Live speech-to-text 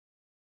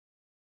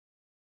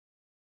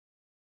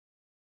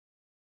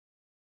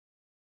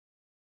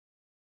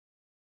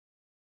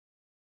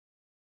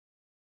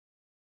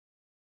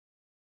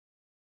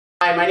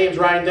Hi, my name is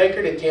Ryan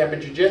Dykert at Tampa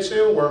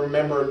Jiu-Jitsu. We're a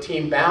member of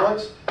Team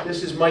Balance.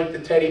 This is Mike the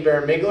Teddy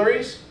Bear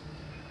Migleries.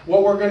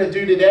 What we're going to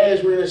do today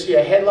is we're going to see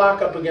a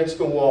headlock up against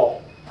the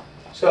wall.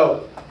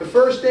 So the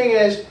first thing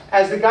is,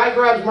 as the guy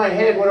grabs my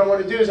head, what I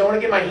want to do is I want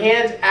to get my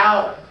hands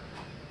out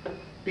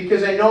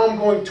because I know I'm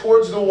going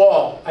towards the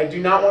wall. I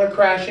do not want to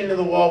crash into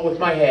the wall with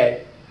my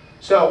head.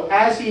 So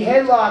as he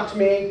headlocks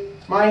me,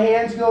 my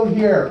hands go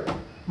here.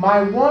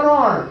 My one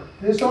arm,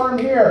 this arm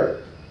here,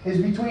 is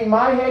between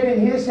my head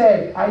and his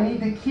head. I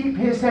need to keep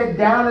his head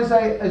down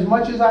as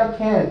much as I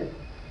can.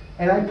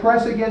 And I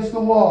press against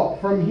the wall.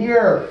 From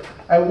here,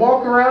 I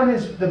walk around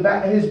his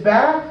back,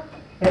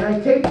 and I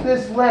take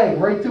this leg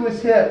right to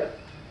his hip,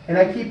 and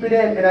I keep it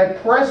in, and I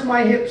press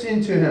my hips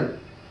into him.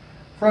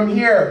 From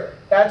here,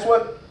 that's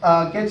what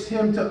gets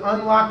him to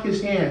unlock his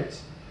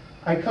hands.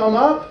 I come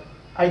up,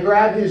 I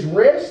grab his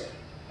wrist,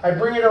 I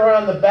bring it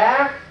around the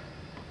back,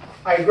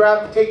 I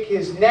take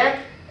his neck,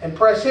 and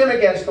press him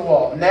against the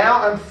wall.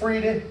 Now I'm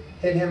free to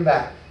hit him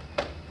back.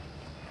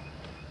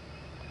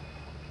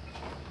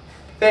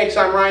 Thanks,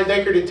 I'm Ryan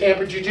Dykert at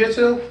Tampa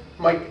Jiu-Jitsu,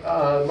 Mike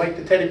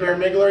the Teddy Bear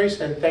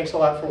Migleries, and thanks a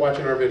lot for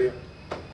watching our video.